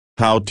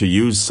How to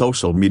use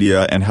social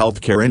media in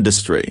healthcare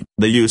industry.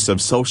 The use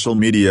of social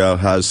media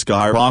has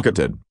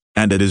skyrocketed,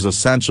 and it is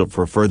essential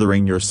for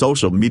furthering your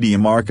social media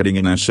marketing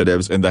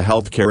initiatives in the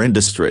healthcare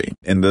industry.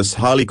 In this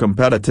highly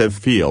competitive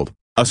field,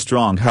 a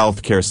strong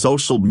healthcare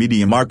social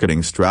media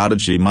marketing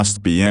strategy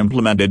must be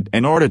implemented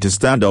in order to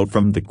stand out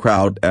from the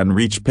crowd and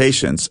reach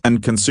patients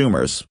and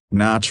consumers.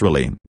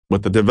 Naturally,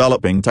 with the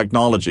developing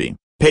technology,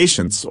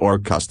 patients' or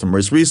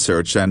customers'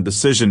 research and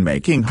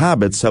decision-making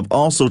habits have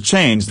also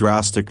changed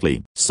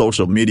drastically.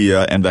 Social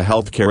media in the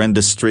healthcare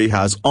industry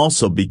has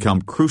also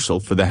become crucial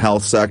for the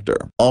health sector.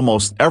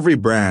 Almost every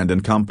brand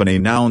and company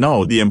now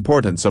know the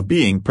importance of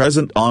being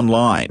present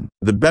online.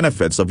 The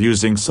benefits of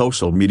using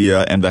social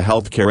media in the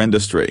healthcare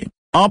industry.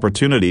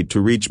 Opportunity to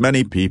reach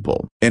many people.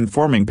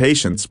 Informing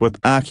patients with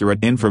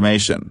accurate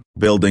information.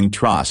 Building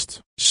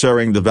trust.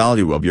 Sharing the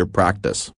value of your practice.